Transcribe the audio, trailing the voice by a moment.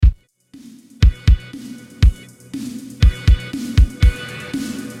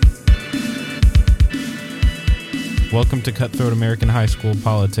Welcome to Cutthroat American High School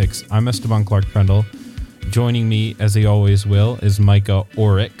Politics. I'm Esteban Clark Prendel. Joining me, as he always will, is Micah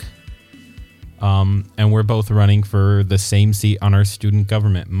Orrick. And we're both running for the same seat on our student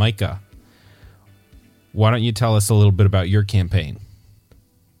government. Micah, why don't you tell us a little bit about your campaign?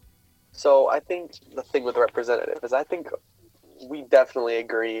 So I think the thing with the representative is I think we definitely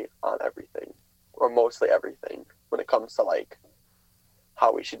agree on everything, or mostly everything, when it comes to like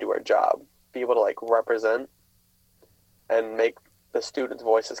how we should do our job. Be able to like represent and make the students'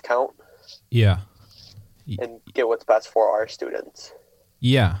 voices count. Yeah. And get what's best for our students.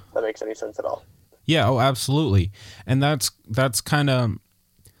 Yeah. If that makes any sense at all. Yeah, oh, absolutely. And that's kind of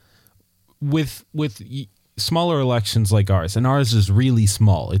with smaller elections like ours, and ours is really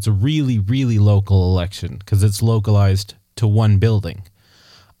small. It's a really, really local election because it's localized to one building.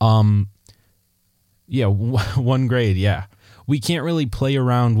 Yeah, one grade, yeah. We can't really play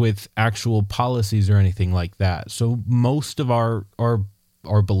around with actual policies or anything like that. So most of our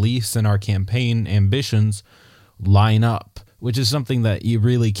beliefs and our campaign ambitions line up, which is something that you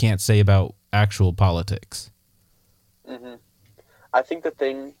really can't say about actual politics. Mm-hmm. I think the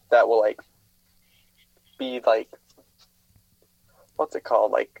thing that will like be like, what's it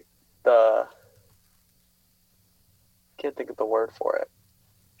called? Like can't think of the word for it.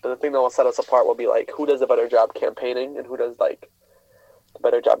 But the thing that will set us apart will be like who does a better job campaigning and who does like a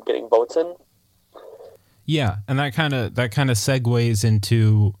better job getting votes in. Yeah, and that kind of segues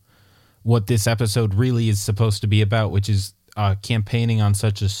into what this episode really is supposed to be about, which is campaigning on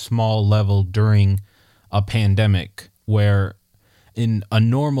such a small level during a pandemic, where in a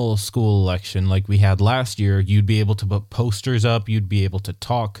normal school election like we had last year, you'd be able to put posters up, you'd be able to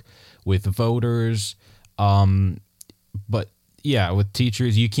talk with voters, but yeah, with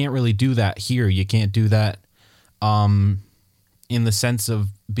teachers, you can't really do that here. You can't do that in the sense of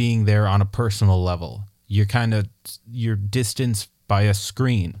being there on a personal level. You're distanced by a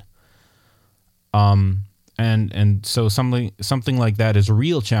screen. And so something like that is a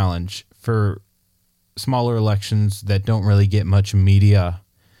real challenge for smaller elections that don't really get much media,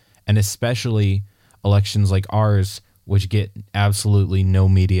 and especially elections like ours, which get absolutely no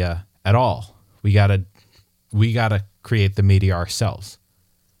media at all. We gotta create the media ourselves.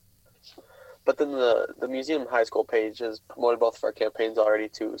 But then the Museum High School page has promoted both of our campaigns already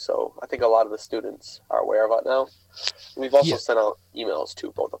too, so I think a lot of the students are aware of it now. We've also sent out emails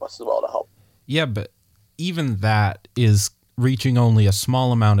to both of us as well to help. Yeah, but even that is reaching only a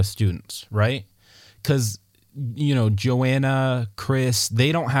small amount of students, right? Because, Joanna, Chris,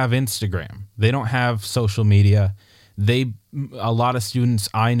 they don't have Instagram. They don't have social media. A lot of students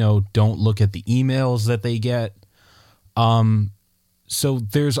I know don't look at the emails that they get. So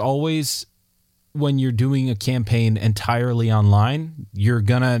there's always, when you're doing a campaign entirely online, you're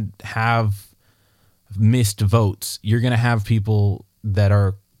going to have missed votes. You're going to have people that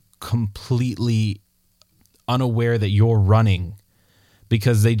are completely unaware that you're running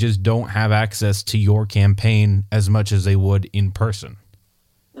because they just don't have access to your campaign as much as they would in person.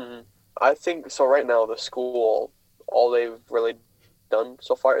 Mm-hmm. I think so. Right now, the school, all they've really done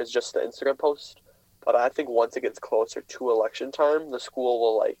so far is just the Instagram post. But I think once it gets closer to election time, the school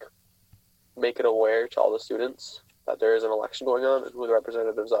will like make it aware to all the students that there is an election going on and who the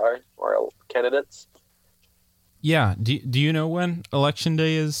representatives are or candidates. Yeah. Do you know when election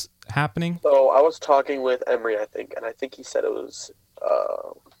day is happening? So I was talking with Emery, I think, and I think he said it was,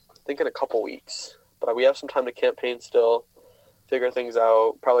 in a couple weeks. But we have some time to campaign still, figure things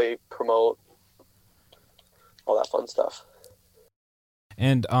out, probably promote, all that fun stuff.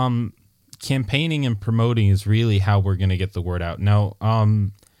 And campaigning and promoting is really how we're going to get the word out. Now,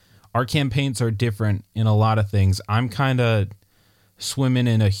 our campaigns are different in a lot of things. I'm kind of swimming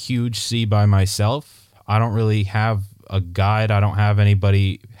in a huge sea by myself. I don't really have a guide. I don't have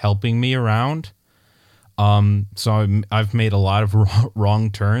anybody helping me around. So I've made a lot of wrong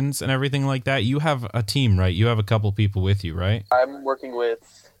turns and everything like that. You have a team, right? You have a couple people with you, right? I'm working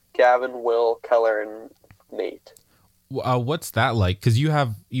with Gavin, Will, Keller, and Nate. What's that like? Because you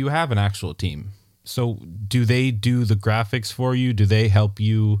have an actual team. So do they do the graphics for you? Do they help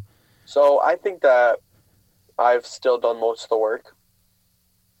you? So I think that I've still done most of the work,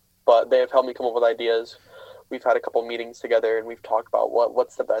 but they have helped me come up with ideas. We've had a couple meetings together and we've talked about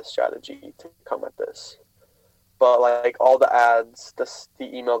what's the best strategy to come at this. But like all the ads, the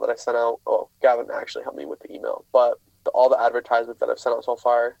email that I sent out, Gavin actually helped me with the email, but all the advertisements that I've sent out so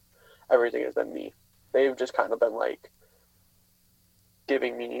far, everything has been me. They've just kind of been like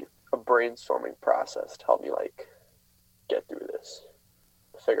giving me a brainstorming process to help me like get through this,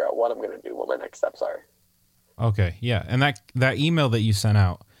 figure out what I'm going to do, what my next steps are. Okay, yeah. And that email that you sent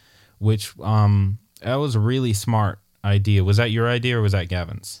out, which that was really smart idea. Was that your idea or was that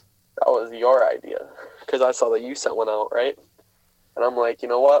Gavin's? That was your idea because I saw that you sent one out, right? And I'm like, you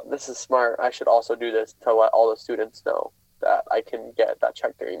know what? This is smart. I should also do this to let all the students know that I can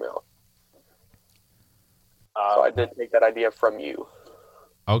check their email. So I did take that idea from you.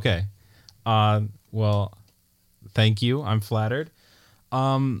 Okay. Well, thank you. I'm flattered.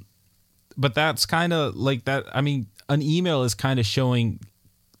 But that's kind of like that. I mean, an email is kind of showing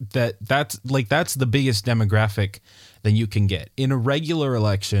that's the biggest demographic that you can get in a regular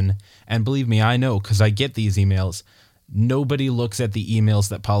election. And believe me, I know, because I get these emails. Nobody looks at the emails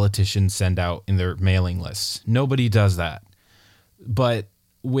that politicians send out in their mailing lists. Nobody does that. But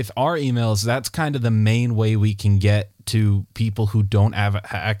with our emails, that's kind of the main way we can get to people who don't have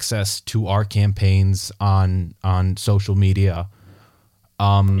access to our campaigns on social media.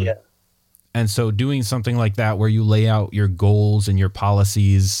 Yeah. And so doing something like that where you lay out your goals and your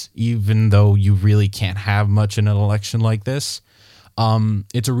policies, even though you really can't have much in an election like this,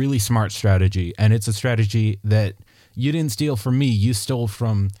 it's a really smart strategy. And it's a strategy that you didn't steal from me. You stole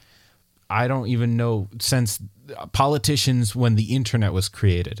from, I don't even know, since politicians when the internet was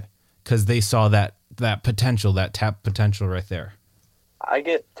created, because they saw that potential, that tap potential right there. I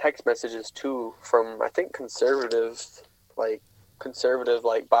get text messages too from, I think, conservative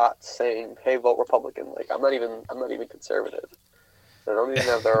bots saying, "Hey, vote Republican." Like I'm not even conservative. I don't even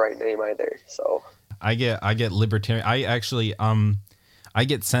have the right name either. So I get libertarian. I actually I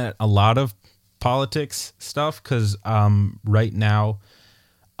get sent a lot of politics stuff because right now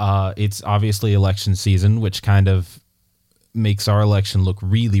it's obviously election season, which kind of makes our election look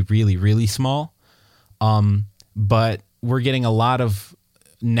really, really, really small. But we're getting a lot of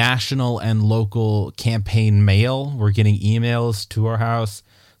national and local campaign mail. We're getting emails to our house,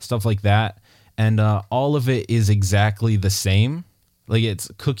 stuff like that. And all of it is exactly the same. Like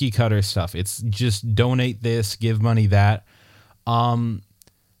it's cookie cutter stuff. It's just donate this, give money that.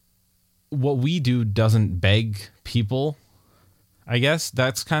 What we do doesn't beg people. I guess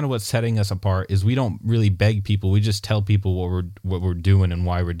that's kind of what's setting us apart is we don't really beg people. We just tell people what we're doing and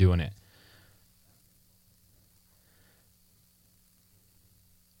why we're doing it.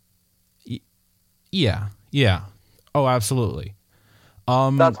 Yeah. Oh, absolutely.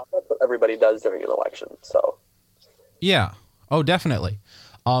 that's what everybody does during an election. So yeah. Oh, definitely.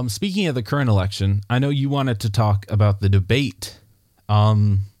 Speaking of the current election, I know you wanted to talk about the debate.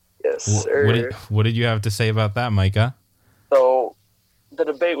 Yes, sir. What did you have to say about that, Micah? So the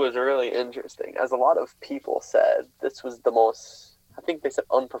debate was really interesting. As a lot of people said, this was the most, I think they said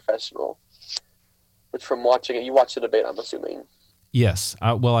unprofessional. Which from watching it, you watched the debate, I'm assuming. Yes.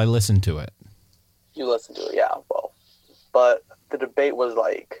 Well, I listened to it. You listened to it, yeah, well. But the debate was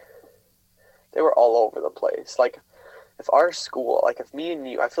like, they were all over the place. Like, if our school, like if me and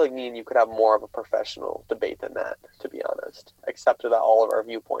you, I feel like me and you could have more of a professional debate than that, to be honest. Except that all of our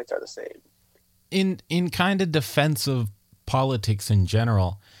viewpoints are the same. In kind of defense of politics in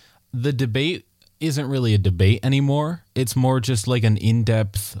general, the debate isn't really a debate anymore. It's more just like an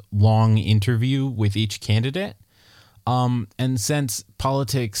in-depth, long interview with each candidate. And since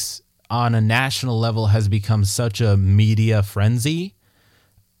politics on a national level has become such a media frenzy,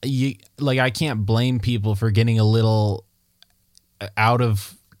 I can't blame people for getting a little out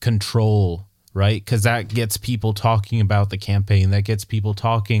of control, right? Because that gets people talking about the campaign. That gets people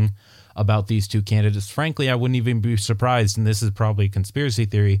talking about these two candidates. Frankly, I wouldn't even be surprised, and this is probably a conspiracy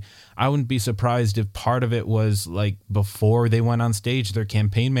theory, I wouldn't be surprised if part of it was like before they went on stage, their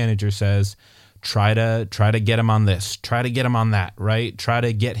campaign manager says, try to get him on this, try to get him on that, right? Try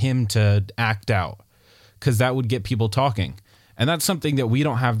to get him to act out, because that would get people talking. And that's something that we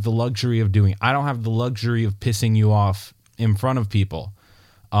don't have the luxury of doing. I don't have the luxury of pissing you off in front of people.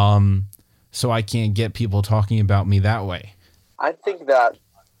 So I can't get people talking about me that way. I think that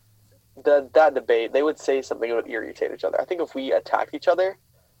that debate, they would say something that would irritate each other. I think if we attacked each other,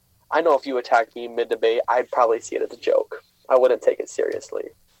 I know if you attacked me mid-debate, I'd probably see it as a joke. I wouldn't take it seriously.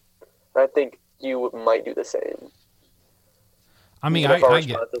 And I think you might do the same. I mean,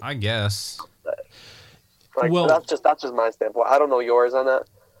 I guess. Well, that's just my standpoint. I don't know yours on that.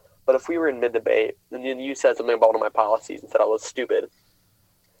 But if we were in mid-debate and then you said something about one of my policies and said I was stupid,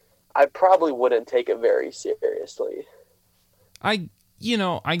 I probably wouldn't take it very seriously.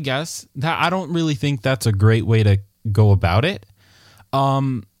 I guess that I don't really think that's a great way to go about it.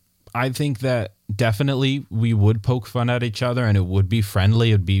 I think that definitely we would poke fun at each other and it would be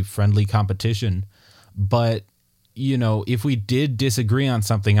friendly. It would be friendly competition. But, if we did disagree on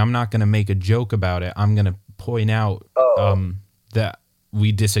something, I'm not going to make a joke about it. I'm going to point out that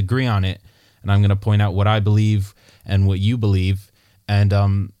we disagree on it. And I'm going to point out what I believe and what you believe.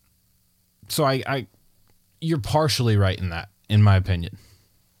 And so you're partially right in that, in my opinion.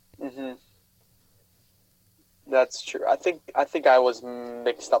 Hmm. That's true. I think I was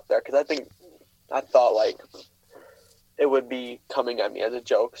mixed up there because I thought like it would be coming at me as a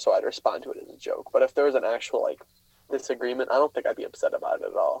joke, so I'd respond to it as a joke. But if there was an actual like disagreement, I don't think I'd be upset about it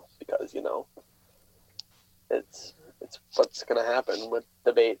at all because it's what's gonna happen with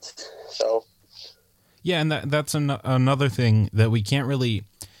debates. So Yeah, and that's another thing that we can't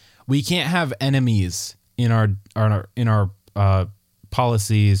have enemies in our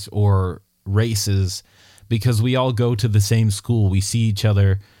policies or races because we all go to the same school. We see each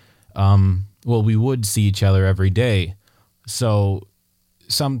other. We would see each other every day. So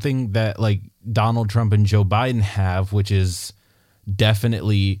something that like Donald Trump and Joe Biden have, which is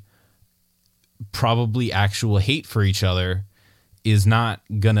definitely probably actual hate for each other, is not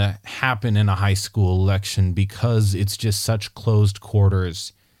going to happen in a high school election because it's just such closed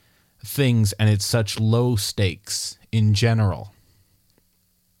quarters things and it's such low stakes in general.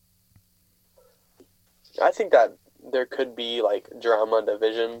 I think that there could be like drama and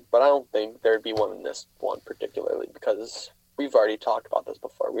division, but I don't think there'd be one in this one particularly because we've already talked about this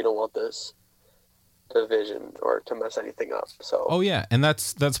before. We don't want this division or to mess anything up. So Oh yeah, and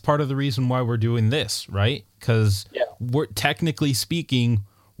that's part of the reason why we're doing this, right? Because we're technically speaking,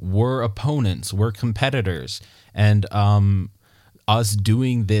 we're opponents, we're competitors, and us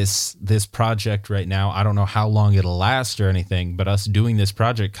doing this project right now, I don't know how long it'll last or anything, but us doing this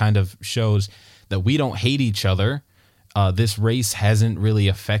project kind of shows that we don't hate each other. This race hasn't really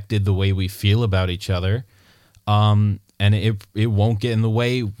affected the way we feel about each other, and it won't get in the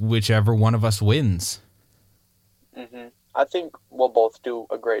way whichever one of us wins. Mm-hmm. I think we'll both do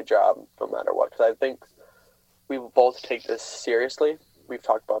a great job no matter what because I think we both take this seriously. We've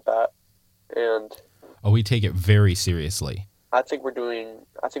talked about that, and we take it very seriously. I think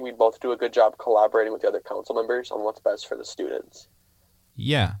we both do a good job collaborating with the other council members on what's best for the students.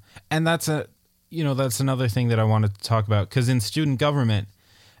 Yeah, and that's another thing that I wanted to talk about because in student government,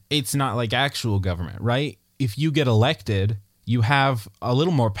 it's not like actual government, right? If you get elected, you have a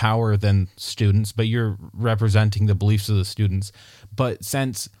little more power than students, but you're representing the beliefs of the students. But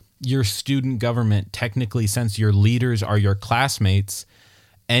since your student government, technically, since your leaders are your classmates,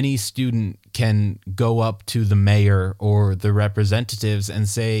 any student can go up to the mayor or the representatives and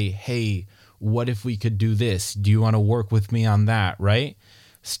say, hey, what if we could do this? Do you want to work with me on that, right?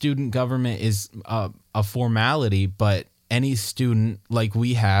 Student government is a formality, but any student like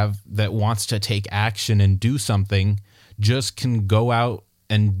we have that wants to take action and do something just can go out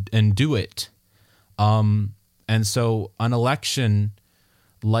and do it. And so an election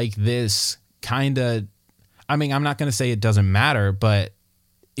like this kind of, I mean, I'm not going to say it doesn't matter, but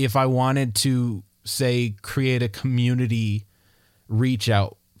if I wanted to, say, create a community reach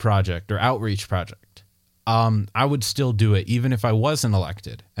out project or outreach project, I would still do it even if I wasn't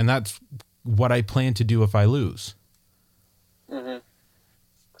elected. And that's what I plan to do if I lose. Mm-hmm.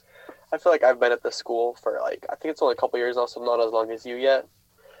 I feel like I've been at the school for I think it's only a couple years now, so not as long as you yet.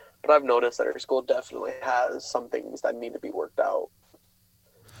 But I've noticed that our school definitely has some things that need to be worked out.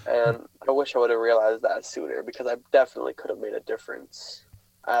 And I wish I would have realized that sooner because I definitely could have made a difference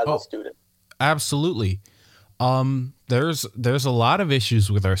as a student. Absolutely. There's a lot of issues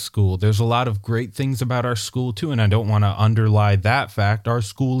with our school. There's a lot of great things about our school too, and I don't want to underlie that fact. Our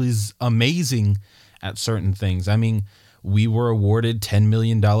school is amazing at certain things. I mean, we were awarded $10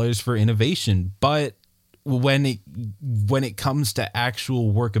 million for innovation, but when it comes to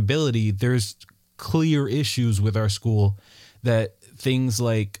actual workability, there's clear issues with our school that things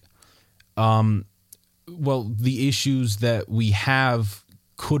like, the issues that we have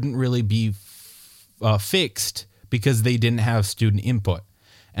couldn't really be fixed because they didn't have student input.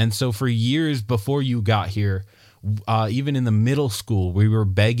 And so for years before you got here, even in the middle school, we were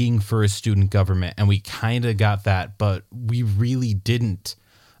begging for a student government, and we kind of got that, but we really didn't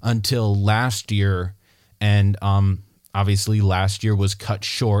until last year. And obviously last year was cut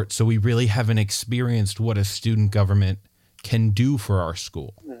short, so we really haven't experienced what a student government can do for our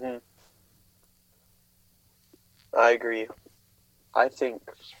school. Mm-hmm. I agree. I think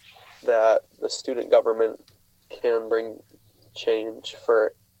that the student government can bring change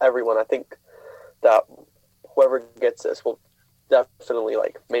for everyone. I think that whoever gets this will definitely,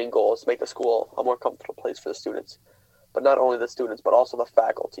 main goal is to make the school a more comfortable place for the students. But not only the students, but also the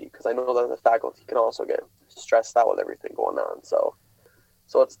faculty, because I know that the faculty can also get stressed out with everything going on. So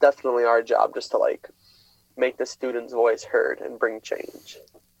it's definitely our job just to, make the students' voice heard and bring change.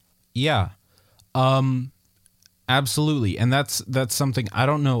 Yeah. Absolutely. And that's something, I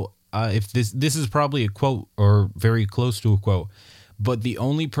don't know if this is probably a quote or very close to a quote, but the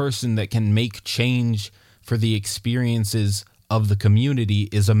only person that can make change for the experiences of the community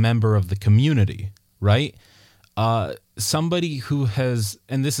is a member of the community, right? Somebody who has,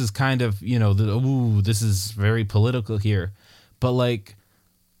 and this is kind of, this is very political here, but like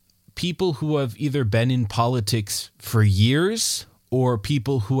people who have either been in politics for years or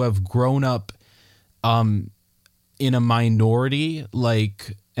people who have grown up in a minority,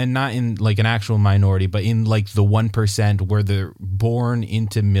 like, and not in like an actual minority, but in like the 1% where they're born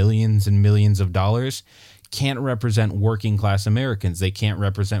into millions and millions of dollars, can't represent working class Americans. They can't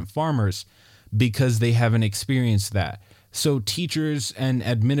represent farmers because they haven't experienced that. So teachers and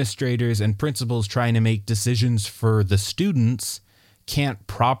administrators and principals trying to make decisions for the students can't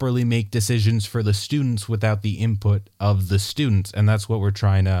properly make decisions for the students without the input of the students. And that's what we're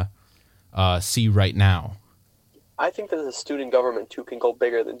trying to see right now. I think that the student government, too, can go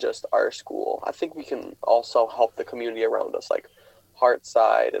bigger than just our school. I think we can also help the community around us, like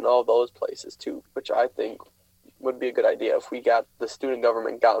Heartside and all those places, too, which I think would be a good idea if the student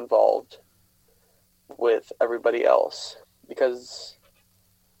government got involved with everybody else. Because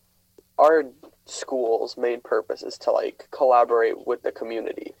our school's main purpose is to, like, collaborate with the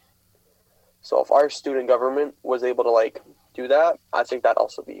community. So if our student government was able to, like, do that, I think that'd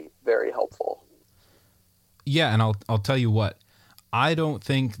also be very helpful. Yeah, and I'll tell you what, I don't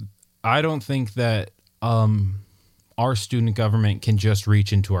think that our student government can just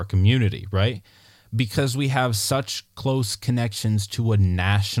reach into our community, right? Because we have such close connections to a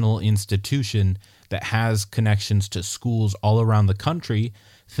national institution that has connections to schools all around the country.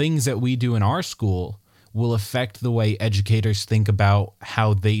 Things that we do in our school will affect the way educators think about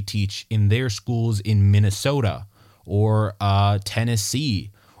how they teach in their schools in Minnesota or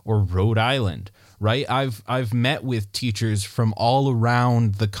Tennessee or Rhode Island. Right? I've met with teachers from all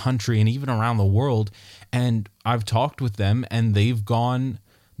around the country and even around the world, and I've talked with them, and they've gone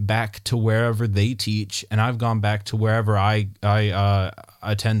back to wherever they teach, and I've gone back to wherever I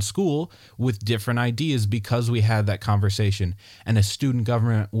attend school with different ideas because we had that conversation. And a student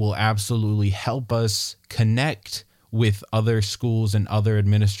government will absolutely help us connect with other schools and other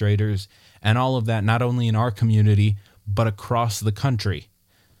administrators and all of that, not only in our community, but across the country.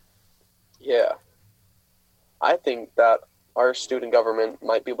 Yeah. I think that our student government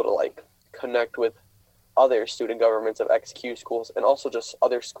might be able to like connect with other student governments of XQ schools and also just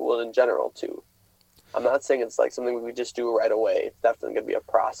other schools in general too. I'm not saying it's like something we just do right away. It's definitely going to be a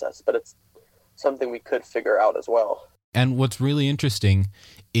process, but it's something we could figure out as well. And what's really interesting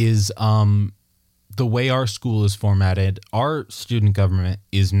is the way our school is formatted. Our student government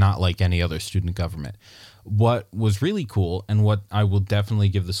is not like any other student government. What was really cool, and what I will definitely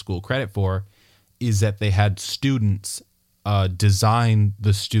give the school credit for, is that they had students design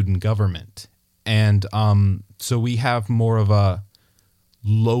the student government. And so we have more of a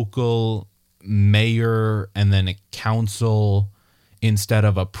local mayor and then a council instead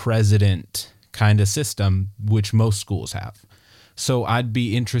of a president kind of system, which most schools have. So I'd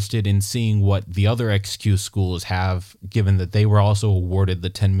be interested in seeing what the other XQ schools have, given that they were also awarded the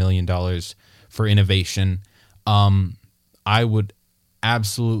 $10 million for innovation. I would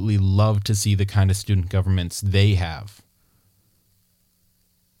absolutely love to see the kind of student governments they have.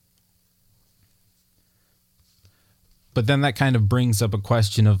 But then that kind of brings up a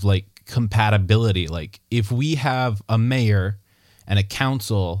question of like compatibility. Like if we have a mayor and a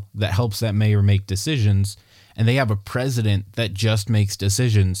council that helps that mayor make decisions, and they have a president that just makes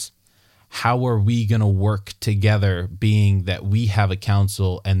decisions, how are we going to work together being that we have a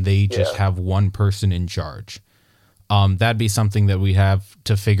council and they just have one person in charge? That'd be something that we have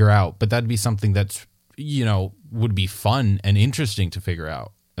to figure out, but that'd be something that's, would be fun and interesting to figure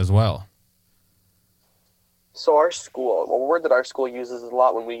out as well. So our school, a word that our school uses a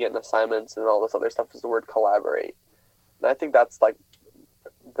lot when we get in assignments and all this other stuff is the word collaborate. And I think that's like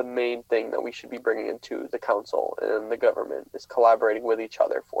the main thing that we should be bringing into the council and the government is collaborating with each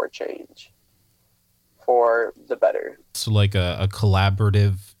other for change, for the better. So like a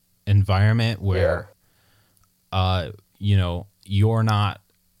collaborative environment where you're not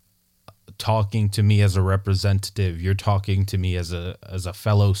talking to me as a representative, you're talking to me as a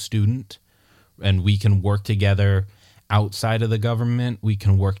fellow student, and we can work together outside of the government. We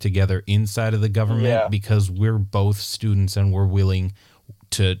can work together inside of the government because we're both students and we're willing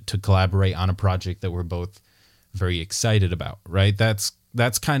to collaborate on a project that we're both very excited about, right? That's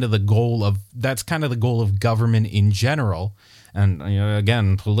kind of the goal of government in general. And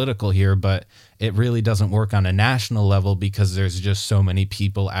again, political here, but it really doesn't work on a national level because there's just so many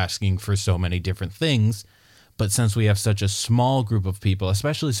people asking for so many different things. But since we have such a small group of people,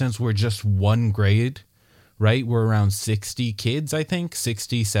 especially since we're just one grade, right? We're around 60 kids, I think,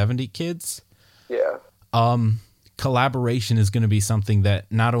 60, 70 kids. Yeah. Collaboration is going to be something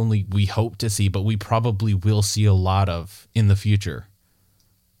that not only we hope to see, but we probably will see a lot of in the future.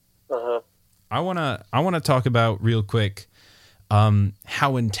 Uh-huh. I want to talk about real quick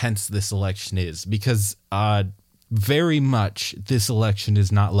how intense this election is, because very much this election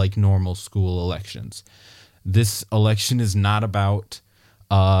is not like normal school elections. This election is not about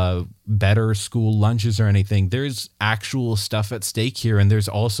better school lunches or anything. There's actual stuff at stake here, and there's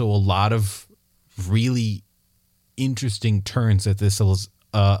also a lot of really interesting turns that this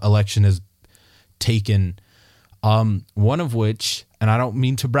election has taken. One of which, and I don't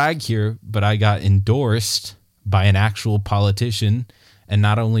mean to brag here, but I got endorsed by an actual politician, and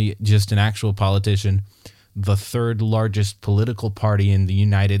not only just an actual politician, the third largest political party in the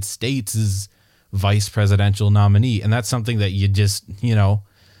United States is vice presidential nominee. And that's something that you just,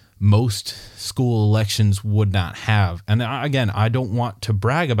 most school elections would not have. And again, I don't want to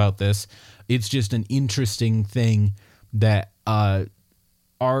brag about this. It's just an interesting thing that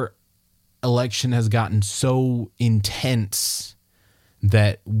our election has gotten so intense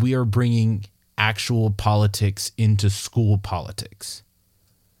that we are bringing actual politics into school politics.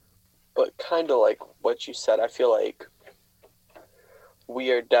 But kind of like what you said, I feel like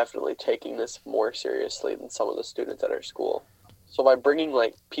we are definitely taking this more seriously than some of the students at our school. So by bringing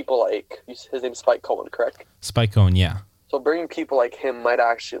like people like, his name's Spike Cohen, correct? Spike Cohen, yeah. So bringing people like him might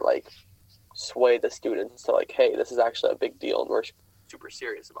actually like sway the students to like, hey, this is actually a big deal and we're super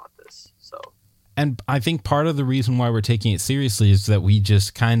serious about this. So. And I think part of the reason why we're taking it seriously is that we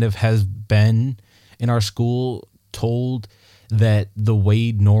just kind of have been in our school told that the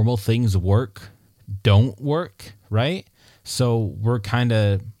way normal things don't work, right? So we're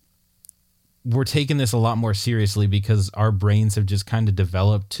taking this a lot more seriously because our brains have just kind of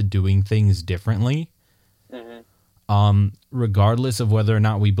developed to doing things differently. Mm-hmm. Regardless of whether or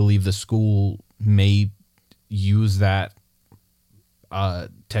not we believe the school may use that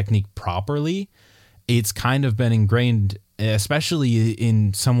technique properly, it's kind of been ingrained, especially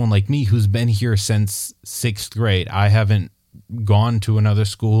in someone like me who's been here since 6th grade. I haven't gone to another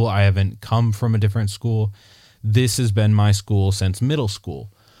school. I haven't come from a different school. This has been my school since middle school.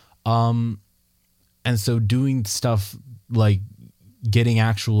 And so doing stuff like getting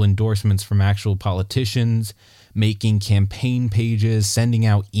actual endorsements from actual politicians, making campaign pages, sending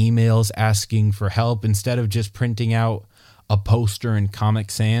out emails asking for help instead of just printing out a poster in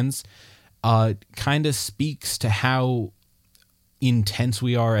Comic Sans, kind of speaks to how intense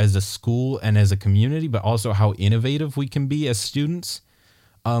we are as a school and as a community, but also how innovative we can be as students,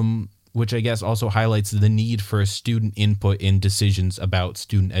 which I guess also highlights the need for student input in decisions about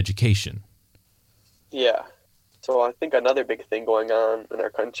student education. Yeah. So I think another big thing going on in our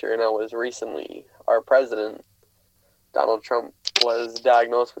country right now is recently our president, Donald Trump, was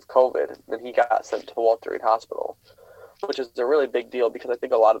diagnosed with COVID and he got sent to Walter Reed Hospital, which is a really big deal because I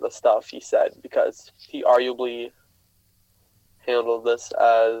think a lot of the stuff he said, because he arguably handled this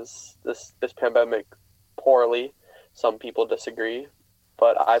pandemic poorly. Some people disagree,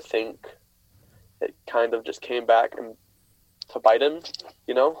 but I think it kind of just came back and to bite him,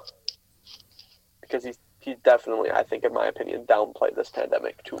 because he definitely, I think, in my opinion, downplayed this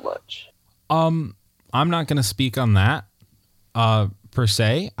pandemic too much. I'm not going to speak on that per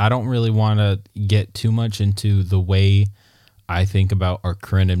se. I don't really want to get too much into the way I think about our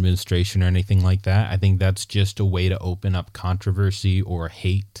current administration or anything like that. I think that's just a way to open up controversy or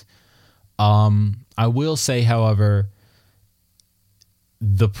hate. I will say, however,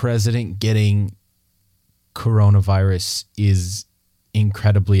 the president getting coronavirus is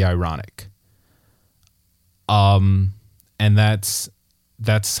incredibly ironic. And that's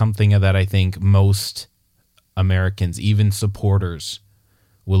something that I think most Americans, even supporters,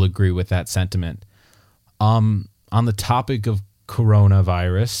 will agree with that sentiment. On the topic of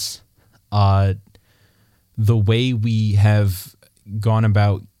coronavirus, the way we have gone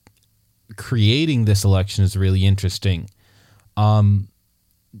about creating this election is really interesting.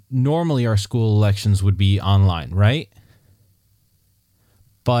 Normally our school elections would be online, right?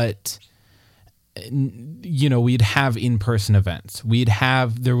 But we'd have in-person events.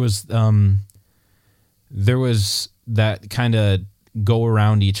 There was that kind of go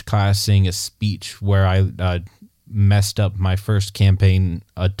around each class saying a speech where I messed up my first campaign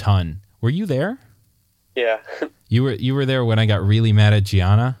a ton. Were you there? Yeah. You were there when I got really mad at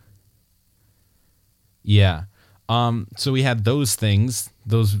Gianna? Yeah. So we had those things,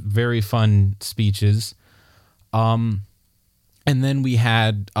 those very fun speeches. And then we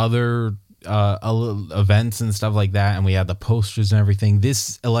had other events and stuff like that, and we had the posters and everything.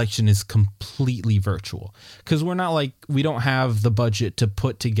 This election is completely virtual because we don't have the budget to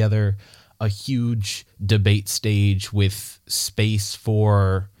put together a huge debate stage with space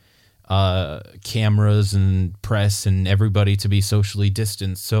for cameras and press and everybody to be socially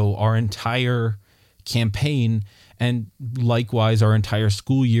distanced. So our entire campaign, and likewise our entire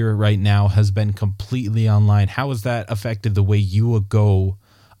school year right now, has been completely online. How has that affected the way you would go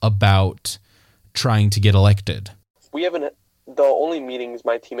about trying to get elected? We haven't. The only meetings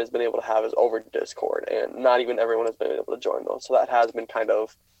my team has been able to have is over Discord, and not even everyone has been able to join those. So that has been kind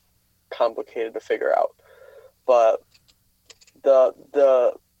of complicated to figure out. But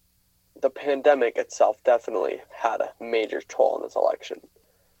the pandemic itself definitely had a major toll on this election,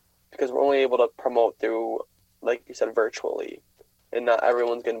 because we're only able to promote through, like you said, virtually, and not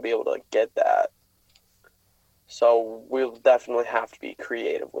everyone's going to be able to get that. So we'll definitely have to be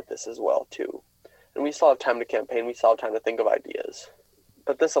creative with this as well, too. And we still have time to campaign. We still have time to think of ideas.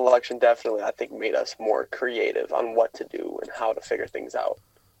 But this election definitely, I think, made us more creative on what to do and how to figure things out.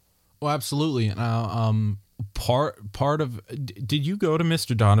 Well, absolutely. Part of, did you go to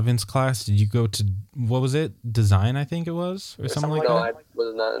Mr. Donovan's class? Did you go to, what was it? Design, I think it was, or something like that? No, I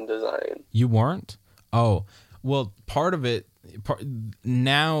was not in design. You weren't? Oh, well, part of it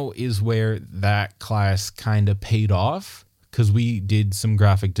now is where that class kind of paid off, because we did some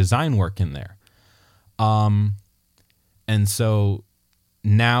graphic design work in there. And so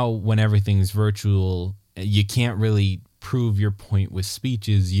now when everything's virtual, you can't really prove your point with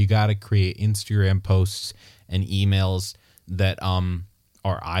speeches. You got to create Instagram posts and emails that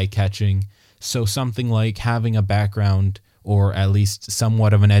are eye-catching. So something like having a background or at least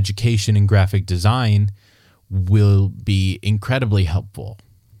somewhat of an education in graphic design will be incredibly helpful.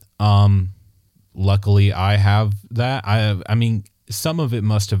 Luckily, I have that. I mean, some of it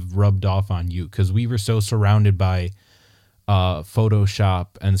must have rubbed off on you because we were so surrounded by Photoshop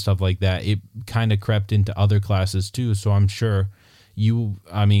and stuff like that. It kind of crept into other classes too. So I'm sure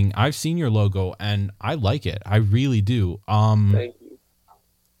I've seen your logo and I like it. I really do. Thank you.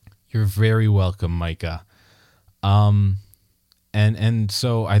 You're very welcome, Micah. And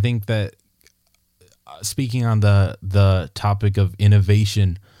so I think that speaking on the topic of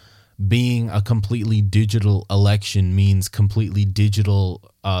innovation, being a completely digital election means completely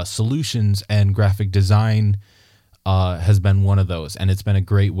digital solutions, and graphic design has been one of those. And it's been a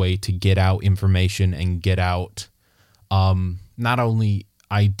great way to get out information and get out not only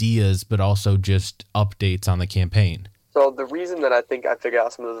ideas, but also just updates on the campaign. So the reason that I think I figured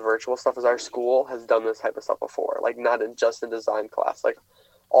out some of this virtual stuff is our school has done this type of stuff before, like not just in design class. Like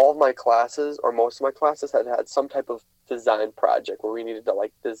all of my classes, or most of my classes, had some type of design project where we needed to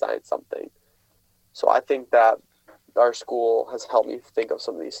like design something. So I think that our school has helped me think of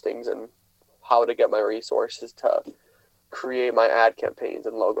some of these things and how to get my resources to create my ad campaigns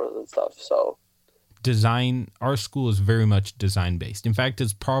and logos and stuff. So design, our school is very much design based. In fact,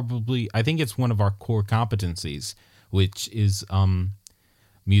 I think it's one of our core competencies, which is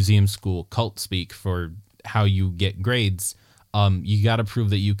museum school cult speak for how you get grades. You got to prove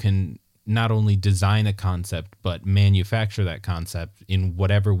that you can not only design a concept, but manufacture that concept in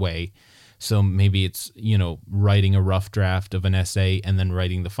whatever way. So maybe it's, writing a rough draft of an essay and then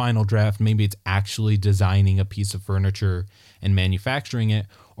writing the final draft. Maybe it's actually designing a piece of furniture and manufacturing it,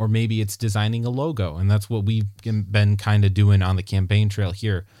 or maybe it's designing a logo. And that's what we've been kind of doing on the campaign trail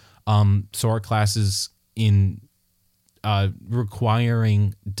here. So our classes in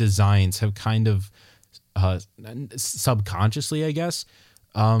requiring designs have kind of subconsciously, I guess,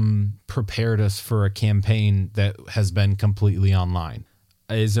 prepared us for a campaign that has been completely online.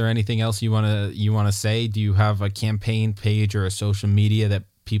 Is there anything else you want to say? Do you have a campaign page or a social media that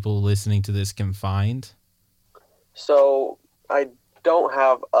people listening to this can find? So I don't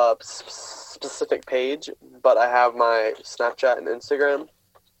have a specific page, but I have my Snapchat and Instagram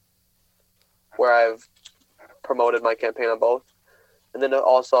where I've promoted my campaign on both. And then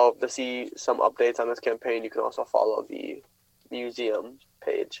also to see some updates on this campaign, you can also follow the museum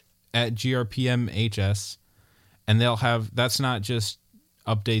page at GRPMHS, and they'll have, that's not just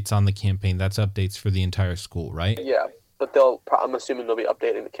updates on the campaign, that's updates for the entire school, right? Yeah, but I'm assuming they'll be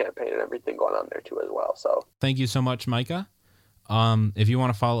updating the campaign and everything going on there too as well. So thank you so much, Micah. If you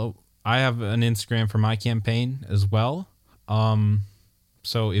want to follow, I have an Instagram for my campaign as well.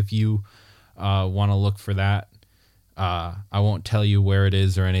 So if you want to look for that, I won't tell you where it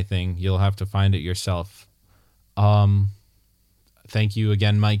is or anything. You'll have to find it yourself. Thank you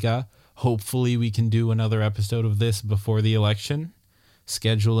again, Micah. Hopefully we can do another episode of this before the election.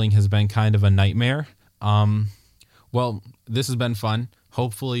 Scheduling has been kind of a nightmare. Well, this has been fun.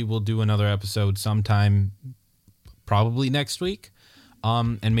 Hopefully we'll do another episode sometime, probably next week.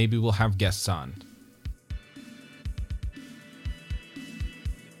 And maybe we'll have guests on.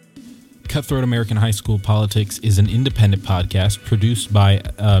 Cutthroat American High School Politics is an independent podcast produced by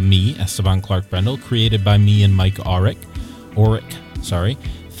me, Esteban Clark Brendel, created by me and Mike Auric.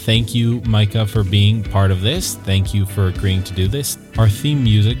 Thank you, Micah, for being part of this. Thank you for agreeing to do this. Our theme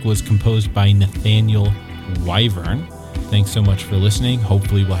music was composed by Nathaniel Wyvern. Thanks so much for listening.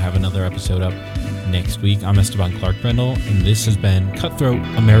 Hopefully we'll have another episode up next week. I'm Esteban Clark Brendel, and this has been Cutthroat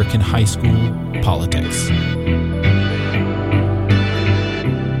American High School Politics.